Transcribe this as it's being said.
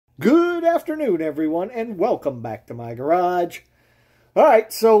Good afternoon, everyone, and welcome back to my garage.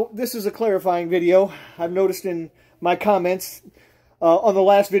 Alright, so this is a clarifying video. I've noticed in my comments on the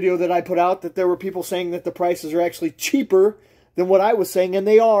last video that I put out that there were people saying that the prices are actually cheaper than what I was saying, and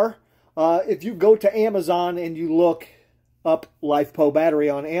they are. If you go to Amazon and you look up LiFePO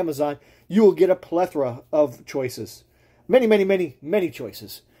battery on Amazon, you will get a plethora of choices. Many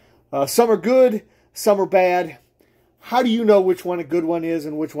choices. Some are good, some are bad. How do you know which one a good one is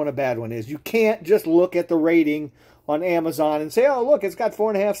and which one a bad one is? You can't just look at the rating on Amazon and say, oh, look, it's got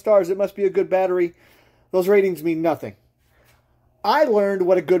 4.5 stars. It must be a good battery. Those ratings mean nothing. I learned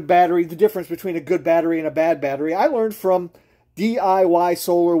what a good battery, the difference between a good battery and a bad battery, I learned from DIY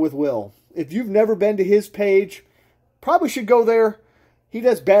Solar with Will. If you've never been to his page, probably should go there. He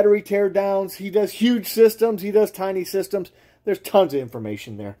does battery teardowns. He does huge systems. He does tiny systems. There's tons of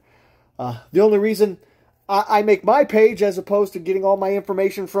information there. The only reason I make my page as opposed to getting all my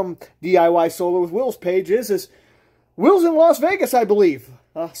information from DIY Solar with Will's page is Will's in Las Vegas, I believe.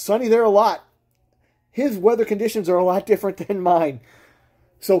 Sunny there a lot. His weather conditions are a lot different than mine.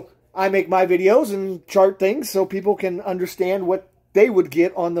 So I make my videos and chart things so people can understand what they would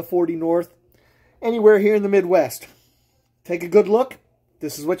get on the 40 North anywhere here in the Midwest. Take a good look.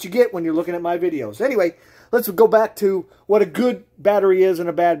 This is what you get when you're looking at my videos. Anyway, let's go back to what a good battery is and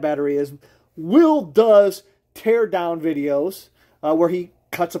a bad battery is. Will does tear down videos where he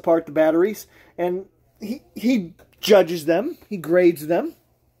cuts apart the batteries and he judges them, he grades them.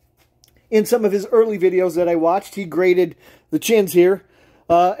 In some of his early videos that I watched, he graded the chins here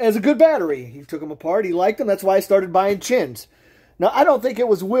as a good battery. He took them apart, he liked them, that's why I started buying chins. Now, I don't think it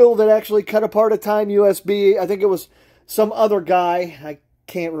was Will that actually cut apart a TimeUSB. I think it was some other guy. I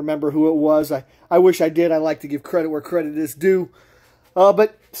can't remember who it was. I wish I did. I like to give credit where credit is due.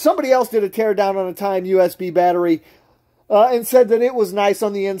 But somebody else did a teardown on a TimeUSB battery and said that it was nice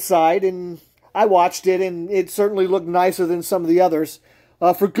on the inside. And I watched it, and it certainly looked nicer than some of the others.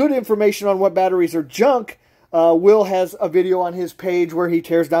 For good information on what batteries are junk, Will has a video on his page where he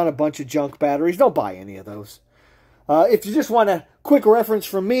tears down a bunch of junk batteries. Don't buy any of those. If you just want a quick reference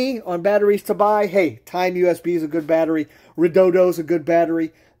from me on batteries to buy, hey, TimeUSB is a good battery. Redodo is a good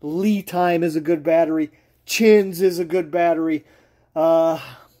battery. LiTime is a good battery. Chins is a good battery.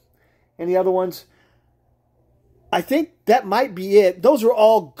 Any other ones? I think that might be it. Those are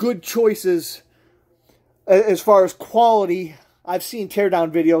all good choices as far as quality. I've seen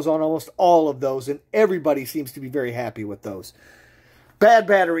teardown videos on almost all of those, and everybody seems to be very happy with those. Bad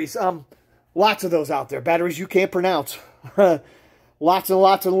batteries. Lots of those out there. Batteries you can't pronounce. Lots and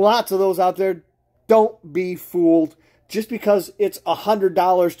lots of those out there. Don't be fooled. Just because it's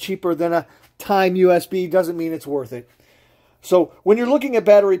 $100 cheaper than a TimeUSB doesn't mean it's worth it. So when you're looking at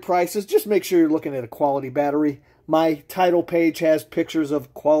battery prices, just make sure you're looking at a quality battery. My title page has pictures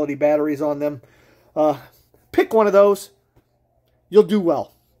of quality batteries on them. Pick one of those. You'll do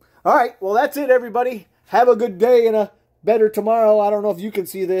well. All right, well, that's it, everybody. Have a good day and a better tomorrow. I don't know if you can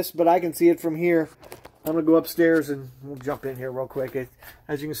see this, but I can see it from here. I'm going to go upstairs and we'll jump in here real quick.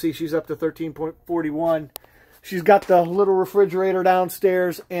 As you can see, she's up to 13.41. She's got the little refrigerator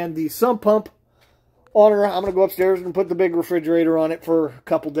downstairs and the sump pump on her. I'm going to go upstairs and put the big refrigerator on it for a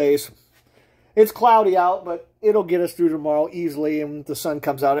couple days. It's cloudy out, but it'll get us through tomorrow easily, and the sun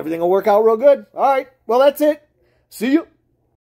comes out. Everything will work out real good. All right, well, that's it. See you.